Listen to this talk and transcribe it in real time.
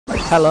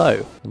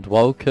Hello and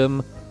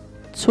welcome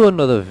to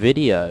another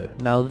video.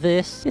 Now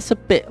this is a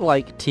bit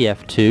like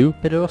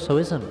TF2, but it also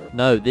isn't.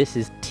 No, this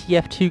is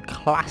TF2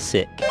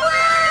 Classic.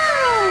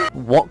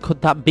 What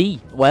could that be?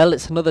 Well,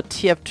 it's another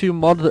TF2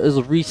 mod that is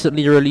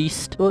recently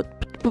released, but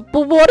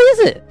what is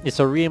it? It's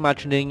a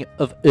reimagining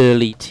of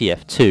early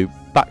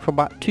TF2, back from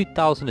about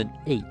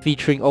 2008,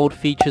 featuring old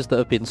features that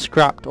have been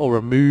scrapped or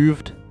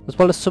removed, as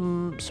well as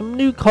some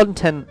new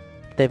content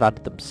they've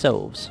added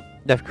themselves.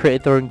 They've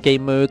created their own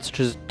game modes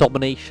such as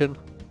Domination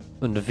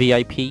and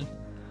VIP,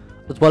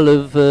 as well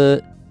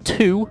as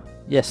two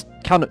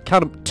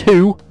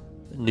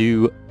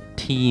new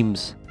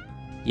teams,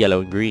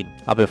 yellow and green.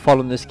 I've been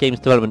following this game's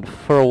development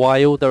for a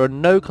while. There are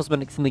no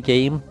cosmetics in the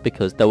game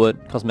because there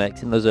weren't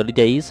cosmetics in those early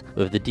days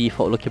with the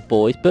default looking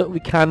boys, but we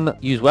can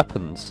use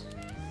weapons.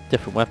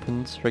 Different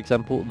weapons, for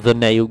example, the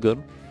nail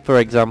gun, for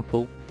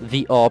example,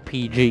 the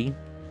RPG.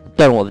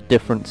 Don't know what the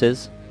difference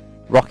is.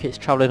 Rockets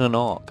travel in an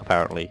arc,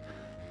 apparently.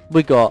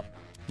 We got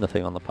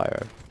nothing on the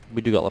pyro.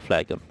 We do got the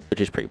flare gun,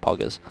 which is pretty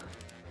poggers.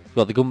 We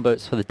got the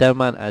gunboats for the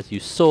Demoman, as you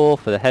saw,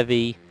 for the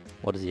heavy.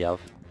 What does he have?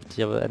 Does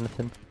he have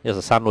anything? He has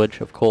a sandwich,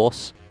 of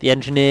course. The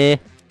engineer.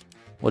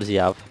 What does he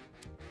have?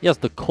 He has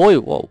the coil.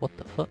 Whoa, what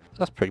the fuck?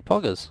 That's pretty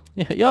poggers.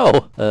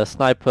 Yo!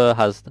 Sniper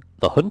has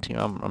the hunting.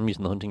 I'm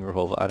using the hunting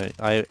revolver.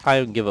 I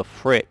don't give a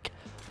frick.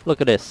 Look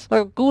at this. Look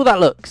how cool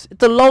that looks.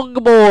 It's a long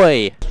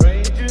boy.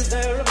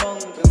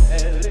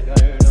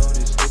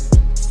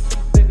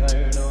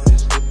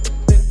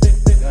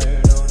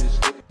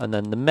 And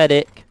then the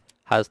medic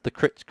has the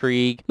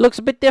Kritzkrieg. Looks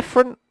a bit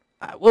different.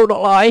 I will not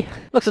lie.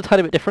 Looks a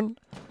tiny bit different.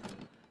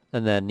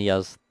 And then he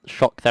has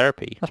shock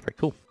therapy. That's pretty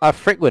cool. I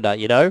frick with that,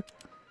 you know.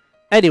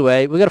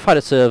 Anyway, we're gonna find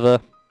a server.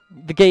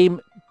 The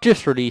game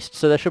just released,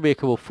 so there should be a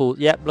couple full.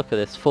 Yep, look at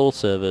this, full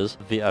servers.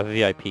 A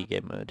VIP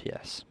game mode,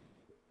 yes.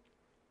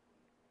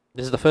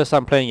 This is the first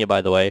time playing it,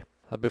 by the way.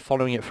 I've been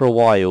following it for a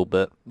while,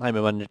 but I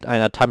haven't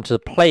had time to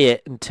play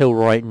it until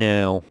right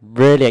now.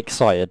 Really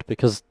excited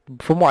because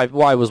from what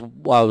I was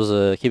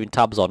keeping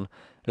tabs on,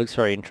 it looks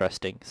very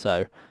interesting.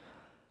 So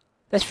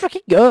let's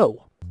freaking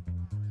go.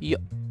 You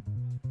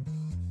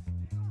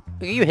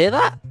hear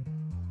that?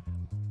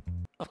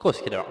 Of course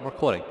you can hear it. I'm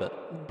recording,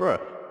 but bruh,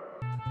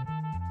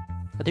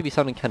 I do be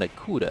sounding kind of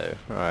cool though.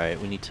 Right,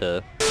 we need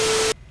to.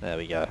 There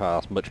we go. Oh,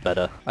 that's much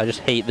better. I just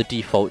hate the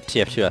default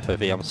TF2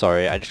 FOV. I'm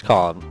sorry. I just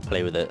can't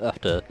play with it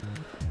after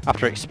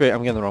experience.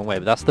 I'm going the wrong way,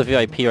 but that's the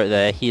VIP right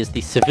there. He is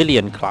the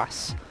Civillian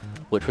class,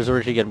 which was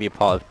originally going to be a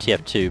part of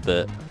TF2,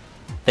 but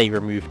they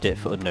removed it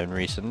for unknown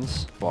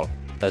reasons. Well,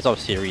 there's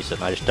obviously a reason.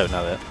 I just don't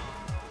know it.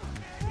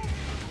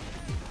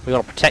 We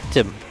gotta protect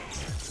him.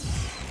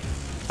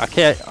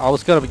 Okay, I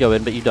was going to go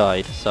in, but you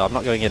died, so I'm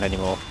not going in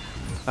anymore.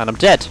 And I'm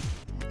dead.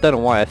 Don't know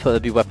why I thought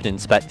there'd be weapon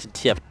inspect in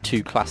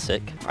TF2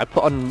 Classic. I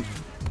put on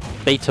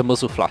beta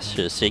muzzle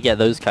flashes, so you get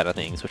those kind of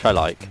things, which I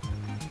like.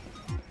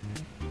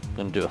 I'm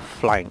going to do a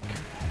flank.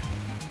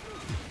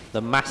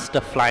 The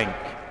master flank.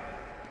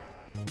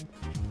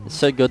 It's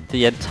so good,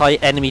 the entire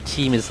enemy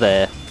team is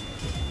there.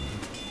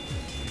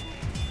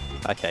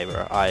 Okay,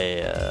 bro,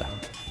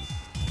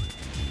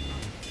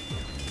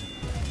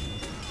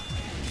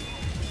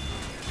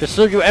 just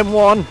do your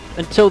M1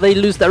 until they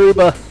lose their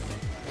Uber.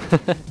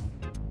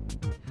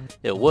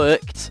 It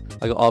worked.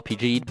 I got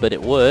RPG'd, but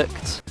it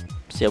worked.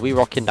 So yeah, we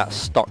rocking that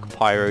stock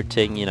pyro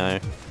thing, you know.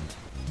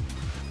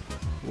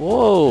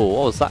 Whoa,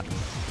 what was that?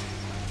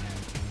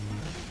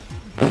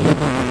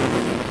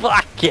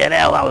 Fucking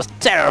hell, that was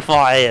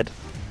terrifying.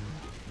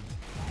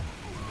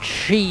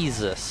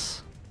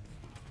 Jesus.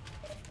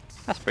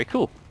 That's pretty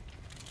cool.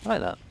 I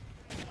like that.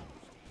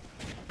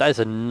 That is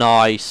a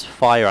nice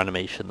fire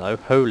animation though.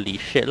 Holy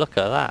shit, look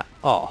at that.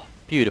 Oh,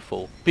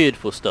 beautiful.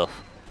 Beautiful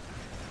stuff.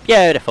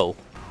 Beautiful.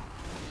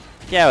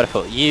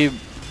 Beautiful. You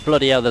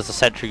bloody hell, there's a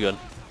sentry gun.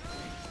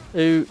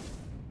 Who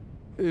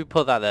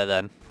put that there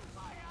then?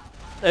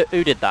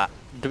 Who did that?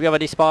 Do we have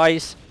any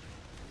spies?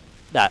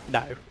 No,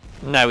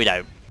 we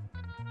don't.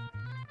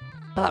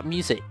 But that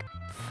music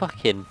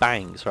fucking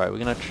bangs. Right, we're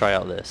gonna try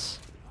out this.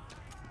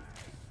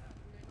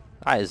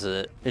 That is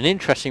an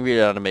interesting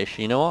reload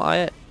animation. You know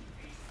what?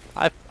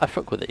 I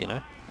frick with it. You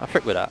know, I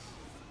frick with that.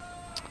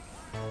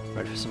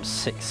 Ready for some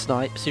sick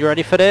snipes? You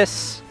ready for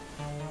this?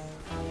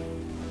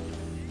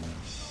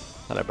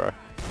 Hello, bro.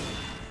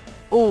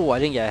 Oh, I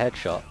didn't get a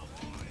headshot.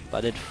 But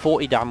I did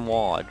 40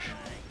 damage.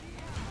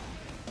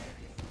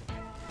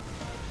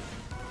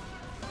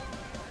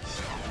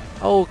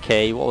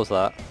 Okay, what was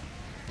that?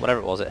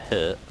 Whatever it was, it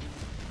hurt.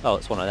 Oh,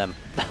 it's one of them.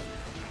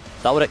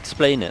 That would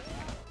explain it.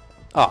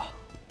 Ah,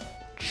 oh,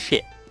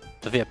 shit.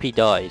 The VIP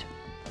died.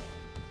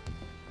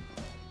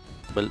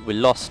 We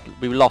lost.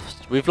 We've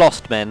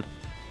lost, men.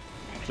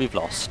 We've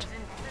lost.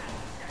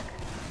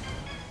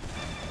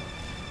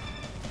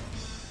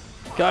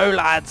 Go,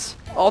 lads!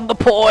 On the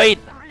point!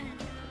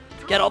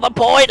 Get on the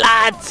point,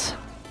 lads!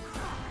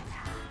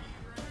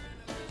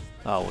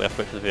 Oh, we have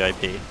to wait for the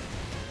VIP.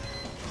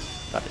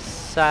 That is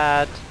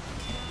sad.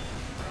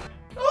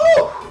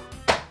 Oh!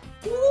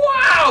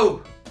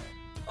 Wow!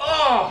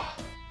 Oh!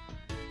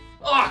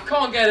 Oh, I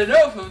can't get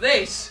enough of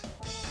this!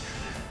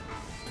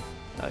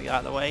 Oh, get out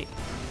of the way.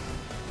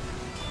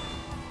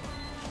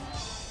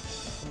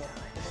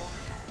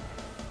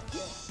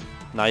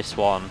 Nice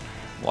one.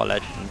 What a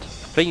legend.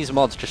 Playing these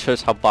mods just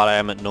shows how bad I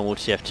am at normal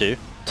TF2.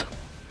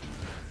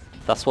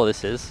 That's what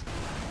this is.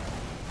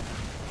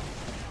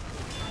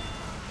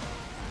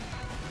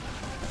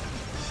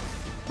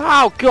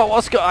 Oh god,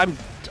 what's going on?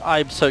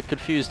 I'm so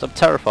confused. I'm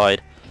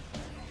terrified.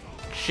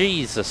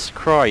 Jesus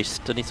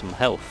Christ, I need some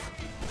health.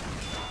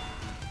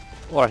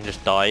 Or I can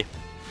just die.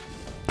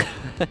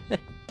 I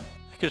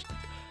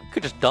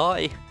could just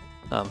die.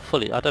 No, I'm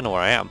fully... I don't know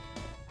where I am.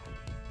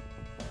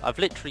 I've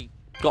literally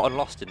gotten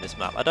lost in this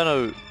map. I don't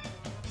know...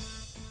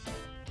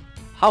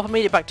 How have I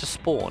made it back to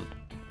spawn?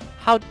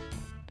 How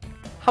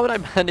would I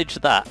manage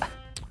that?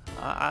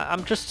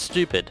 I'm just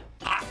stupid.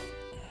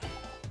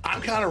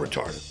 I'm kind of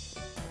retarded.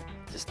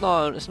 It's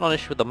not an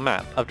issue with the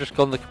map. I've just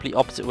gone the complete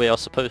opposite way I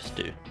was supposed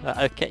to.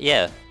 Okay,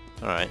 yeah.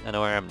 Alright, I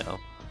know where I am now.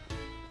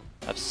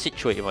 I've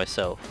situated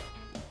myself.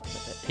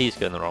 He's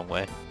going the wrong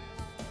way.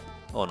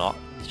 Or not.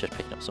 He's just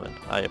picking up something.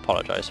 I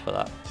apologise for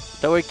that.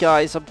 Don't worry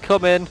guys, I'm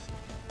coming.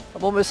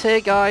 I'm almost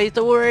here guys,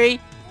 don't worry.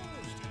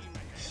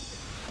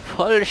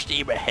 Full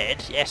steam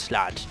ahead. Yes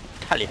lads.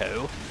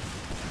 Tally-ho.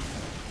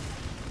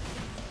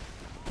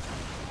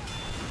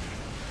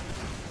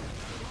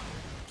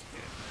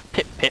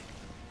 Pip pip.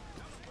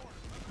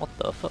 What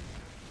the fuck?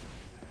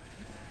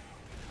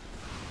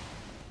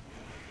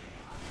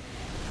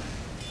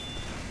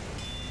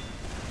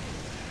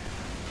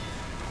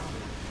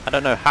 I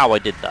don't know how I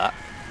did that.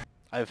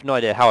 I have no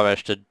idea how I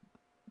managed to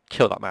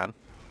kill that man.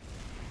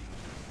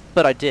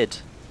 But I did.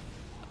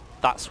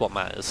 That's what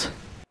matters.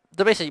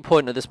 The basic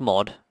point of this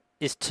mod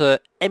is to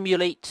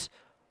emulate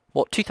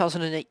what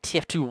 2008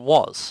 TF2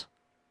 was.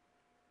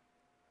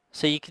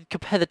 So you can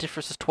compare the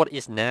differences to what it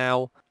is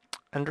now,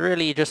 and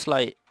really just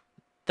like,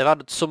 they've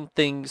added some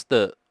things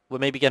that were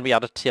maybe going to be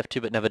added to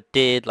TF2 but never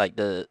did, like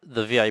the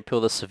VIP or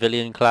the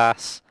Civillian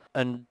class.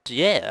 And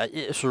yeah,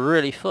 it's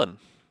really fun.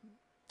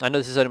 I know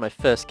this is only my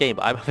first game,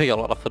 but I'm having a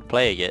lot of fun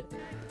playing it.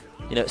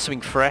 You know, it's something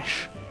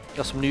fresh,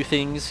 got some new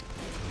things,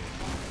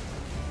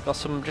 got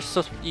some just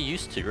stuff you're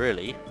used to,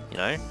 really, you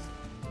know?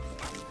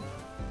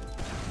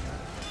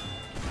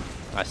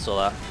 I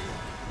saw that.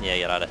 Yeah,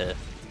 get out of here.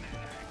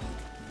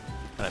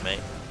 Alright,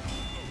 mate.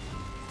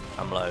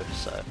 I'm low,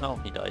 so... Oh,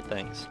 he died,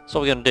 thanks. So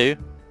what we're gonna do,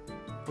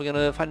 we're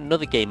gonna find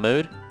another game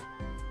mode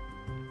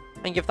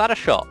and give that a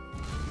shot.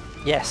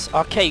 Yes,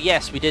 okay,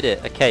 yes, we did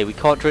it. Okay, we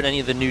can't join any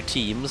of the new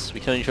teams.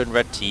 We can only join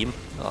red team.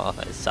 Oh,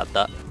 that is sad,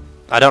 that.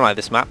 I don't like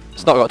this map.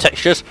 It's not got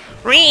textures.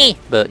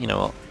 But, you know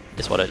what?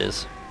 It's what it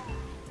is.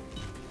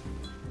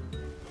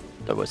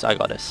 Don't worry, I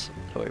got this.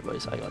 Don't worry,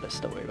 boys, I got this.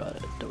 Don't worry about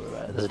it. Don't worry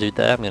about it. There's a dude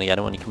there. I'm gonna get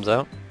him when he comes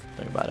out.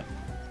 Don't worry about it.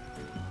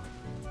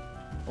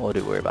 Or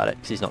do worry about it,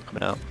 because he's not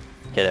coming out.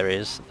 Okay, there he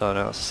is. Oh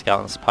no, that's a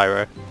scout and that's a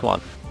pyro. Come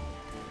on.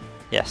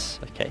 Yes,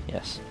 okay,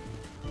 yes.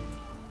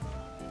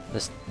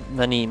 There's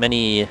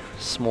many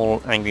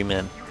small angry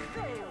men.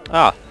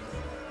 Ah!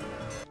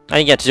 I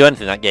didn't get to do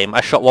anything in that game.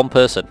 I shot one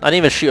person. I didn't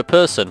even shoot a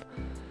person.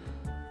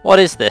 What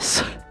is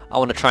this? I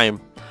want to try and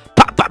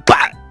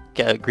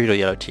get a green or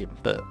yellow team,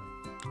 but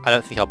I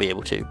don't think I'll be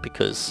able to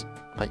because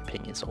my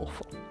ping is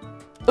awful.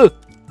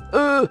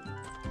 Oh,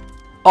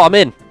 I'm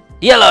in!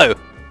 Yellow!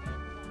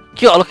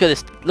 God, look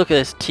at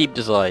this team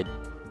design.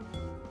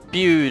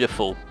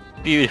 Beautiful.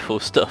 Beautiful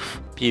stuff.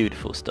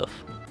 Beautiful stuff.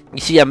 You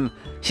see them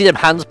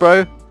hands,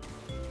 bro?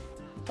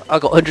 I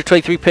got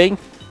 123 ping.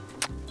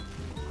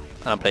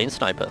 And I'm playing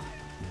sniper.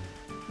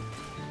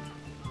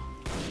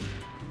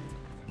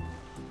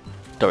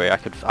 Don't worry, I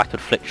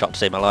could flick shot to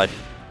save my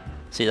life.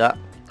 See that?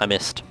 I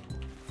missed.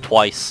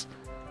 Twice.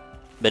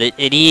 But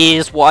it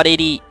is what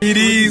it is. It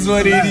is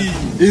what it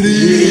is. It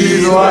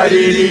is what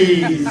it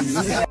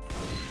is.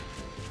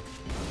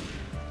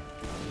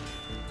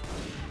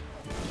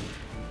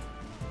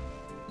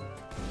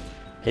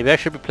 Maybe I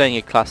should be playing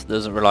a class that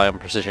doesn't rely on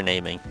precision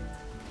aiming.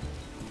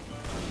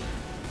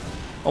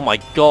 Oh my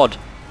god!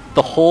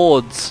 The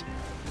hordes!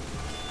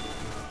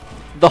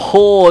 The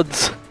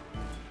hordes!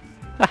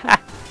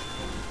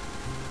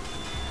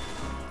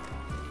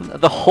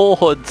 The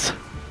hordes!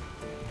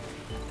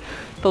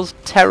 That was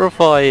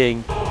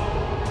terrifying!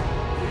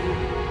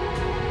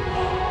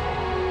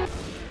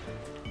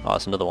 Oh,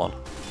 that's another one.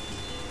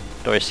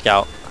 Dory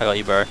Scout, I got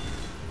you, bro.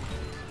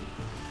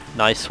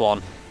 Nice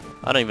one.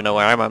 I don't even know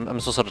where I am. I'm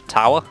some sort of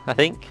tower, I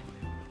think.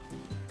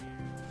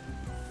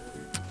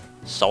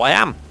 So I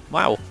am.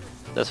 Wow.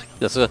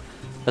 There's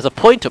a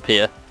point up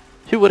here.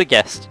 Who would have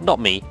guessed? Not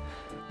me.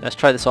 Let's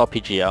try this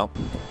RPG out.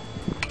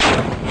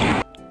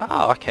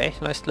 Oh, okay.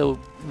 Nice little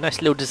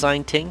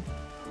design thing.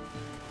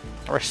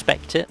 I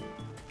respect it.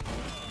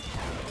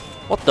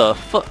 What the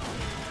fuck?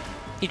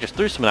 He just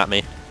threw something at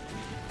me.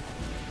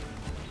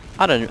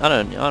 I don't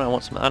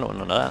want some. I don't want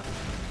none of that.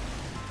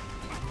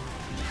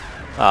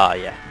 Ah,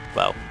 yeah.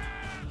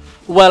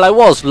 Well, I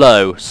was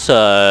low,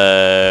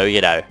 so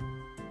you know,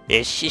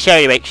 it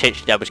only makes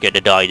sense that I was going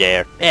to die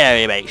there. It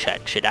only makes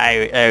sense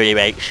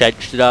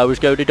that I was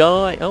going to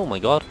die. Oh my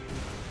god.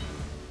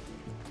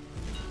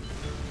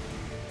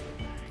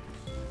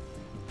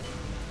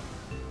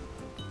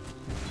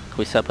 Can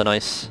we set up a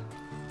nice...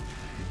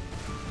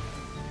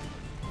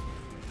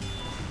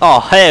 Oh,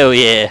 hell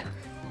yeah!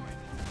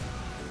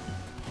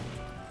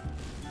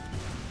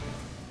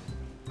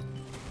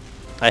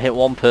 I hit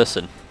one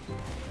person.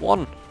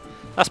 One!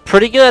 That's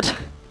pretty good!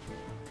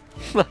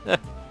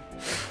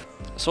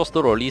 So what's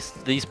the role?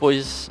 These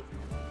boys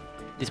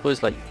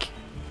like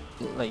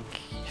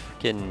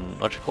fucking,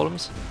 what do you call them?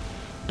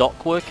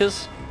 Dock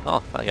workers?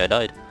 Oh, that guy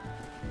died.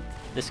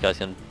 This guy's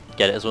gonna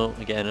get it as well.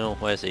 Again, oh,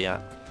 where's he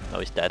at? Oh,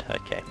 he's dead.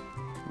 Okay.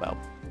 Well,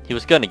 he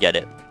was gonna get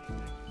it.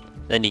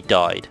 Then he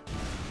died.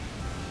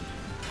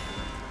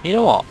 You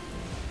know what?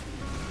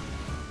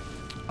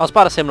 I was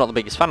about to say I'm not the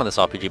biggest fan of this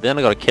RPG, but then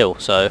I got a kill,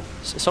 so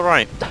it's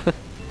alright.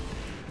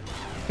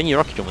 Can you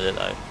rocket jump with it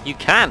though? You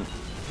can!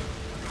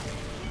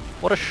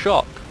 What a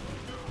shock.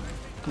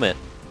 Come here.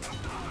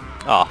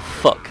 Ah, oh,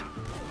 fuck.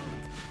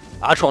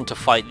 I just want to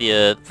fight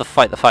the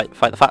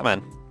fat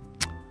man.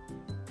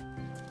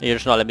 You're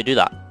just not letting me do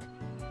that.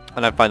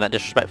 And I find that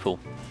disrespectful.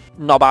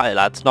 Not about it,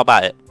 lads. Not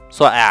about it.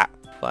 So I'm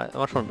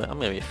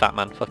gonna be a fat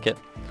man. Fuck it.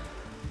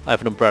 I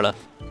have an umbrella.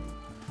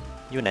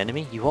 You an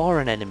enemy? You are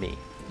an enemy.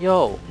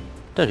 Yo,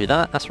 don't do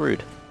that. That's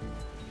rude.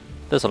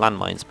 Those are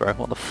landmines, bro.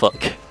 What the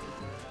fuck?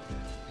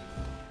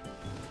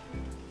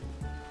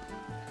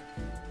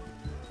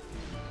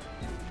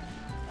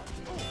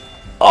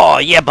 Oh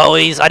yeah,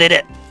 boys! I did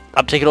it.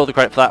 I'm taking all the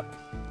credit for that.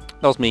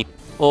 That was me.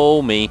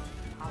 Oh me.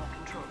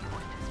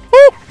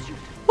 Oh!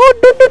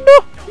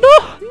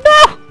 Oh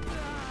no!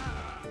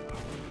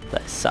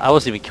 I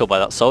wasn't even killed by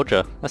that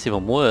soldier. That's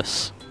even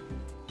worse.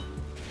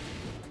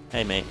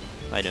 Hey mate,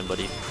 how you doing,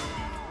 buddy?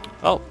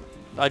 Oh,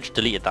 I just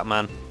deleted that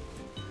man.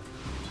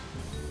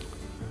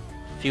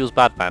 Feels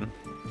bad, man.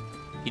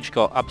 He just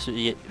got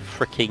absolutely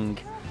freaking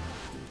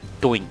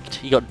doinked.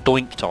 He got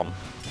doinked on.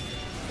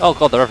 Oh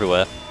god, they're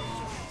everywhere.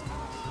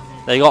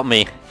 They got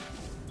me.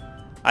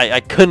 I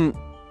couldn't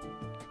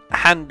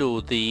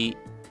handle the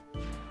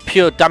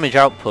pure damage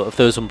output of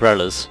those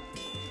umbrellas.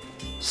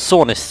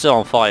 Someone is still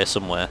on fire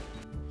somewhere.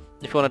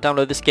 If you want to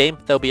download this game,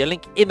 there'll be a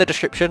link in the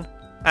description,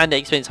 and it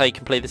explains how you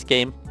can play this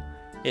game.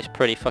 It's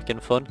pretty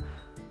fucking fun.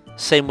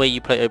 Same way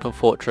you play Open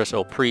Fortress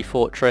or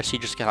Pre-Fortress, you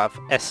just have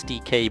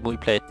SDK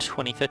Multiplayer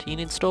 2013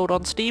 installed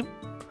on Steam,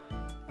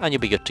 and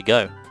you'll be good to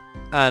go.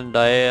 And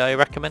I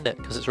recommend it,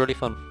 because it's really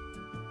fun.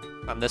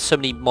 And there's so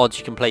many mods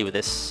you can play with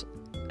this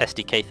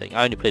SDK thing.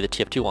 I only play the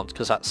TF2 ones,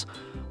 because that's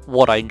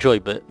what I enjoy,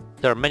 but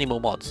there are many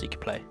more mods you can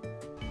play.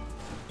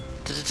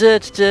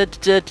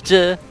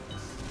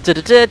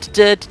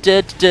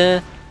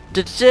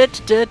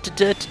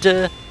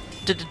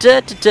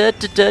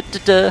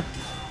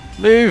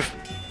 Move!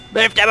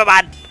 Move,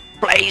 Demoman!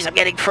 Please, I'm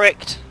getting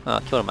fricked! Ah,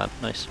 kill him, man.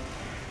 Nice.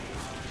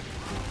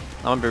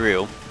 I'm gonna be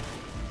real.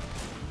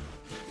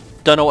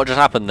 Don't know what just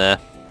happened there.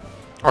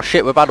 Oh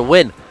shit, we're about to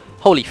win!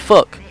 Holy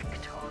fuck!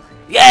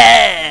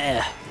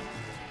 Yeah!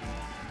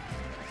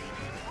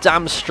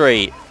 Damn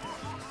straight.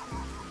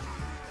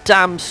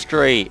 Damn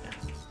straight.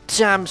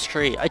 Damn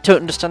straight. I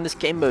don't understand this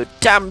game mode.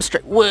 Damn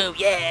straight. Whoa,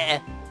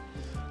 yeah!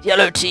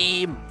 Yellow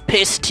team!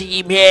 Piss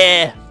team,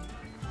 yeah!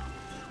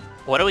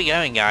 Where are we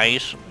going,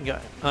 guys?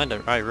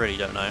 I really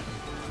don't know.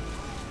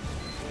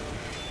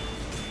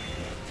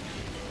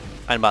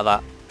 And about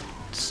that.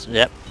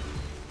 Yep.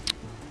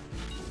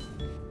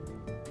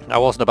 I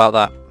wasn't about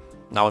that.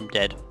 Now I'm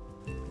dead.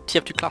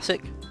 TF2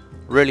 Classic.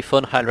 Really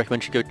fun. Highly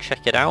recommend you go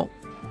check it out.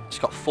 It's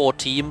got 4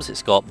 teams.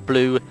 It's got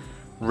blue,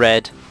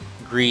 red,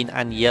 green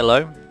and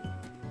yellow.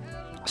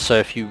 So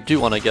if you do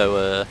want to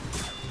go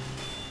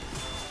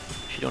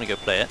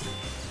play it,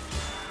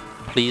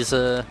 please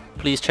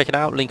check it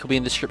out. Link will be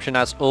in the description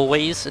as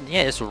always, and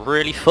yeah, it's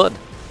really fun.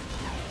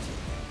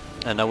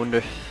 And I wonder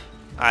if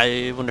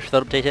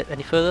they'll update it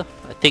any further.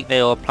 I think they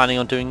are planning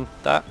on doing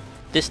that.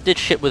 This did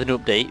ship with an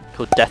update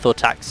called Death or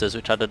Taxes,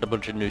 which added a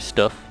bunch of new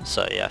stuff.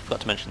 So yeah, I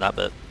forgot to mention that,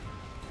 but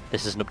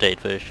this is an updated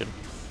version.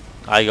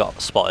 I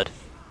got spotted.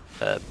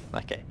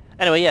 Okay.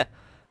 Anyway, yeah,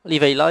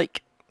 leave a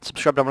like,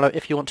 subscribe down below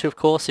if you want to, of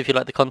course. If you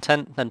like the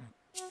content, then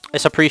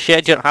it's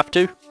appreciated. You don't have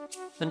to.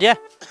 And yeah,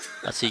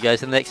 I'll see you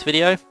guys in the next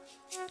video.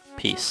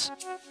 Peace.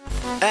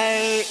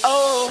 Hey,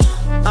 oh,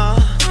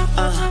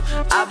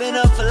 I've been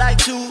up for like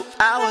 2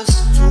 hours.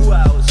 2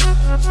 hours.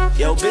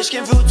 Yo, bitch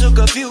came through, took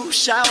a few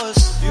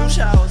showers.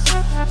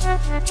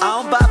 I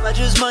don't buy, I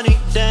just money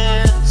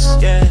dance.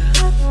 Yeah,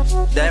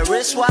 that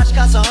wristwatch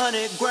costs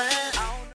 100 grand.